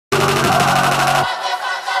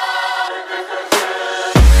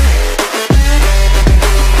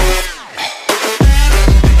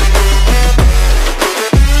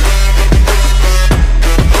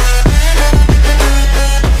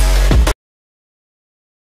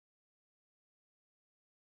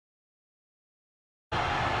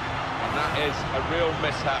is a real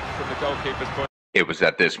mishap from the goalkeeper's point. It was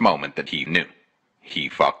at this moment that he knew he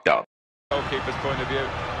fucked up. Goalkeeper's point of view.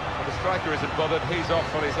 Well, the striker isn't bothered. He's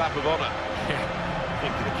off on his lap of honour. I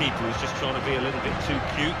think the keeper was just trying to be a little bit too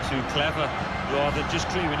cute, too clever, rather than just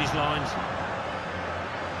clearing his lines.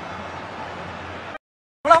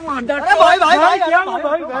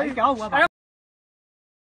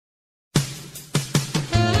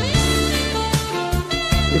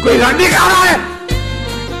 कोई रंडी खा रहा है,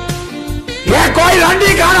 ये कोई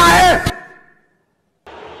रंडी खा रहा है.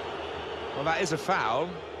 Well, that is a foul.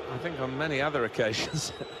 I think on many other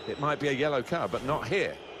occasions it might be a yellow card, but not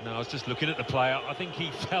here. No, I was just looking at the player. I think he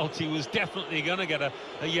felt he was definitely going to get a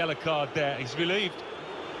yellow card there. He's relieved.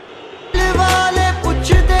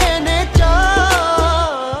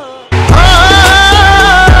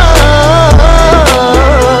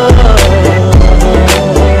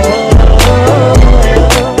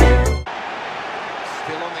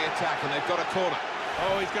 And they've got a corner.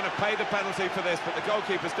 Oh, he's going to pay the penalty for this, but the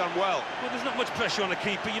goalkeeper's done well. Well, there's not much pressure on the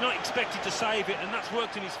keeper. You're not expected to save it, and that's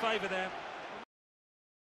worked in his favour there.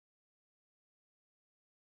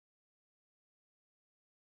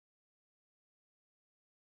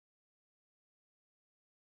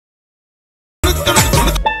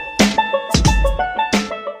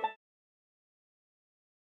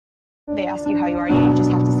 They ask you how you are, you just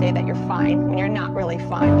have to say that you're fine when you're not really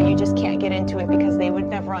fine, but you just can't get into it because they would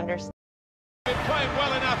never understand. They're playing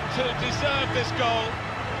well enough to deserve this goal.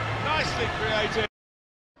 Nicely created.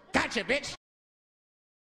 Gotcha, bitch.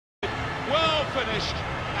 Well finished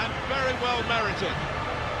and very well merited.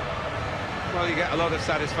 Well, you get a lot of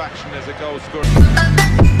satisfaction as a goal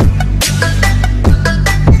scorer.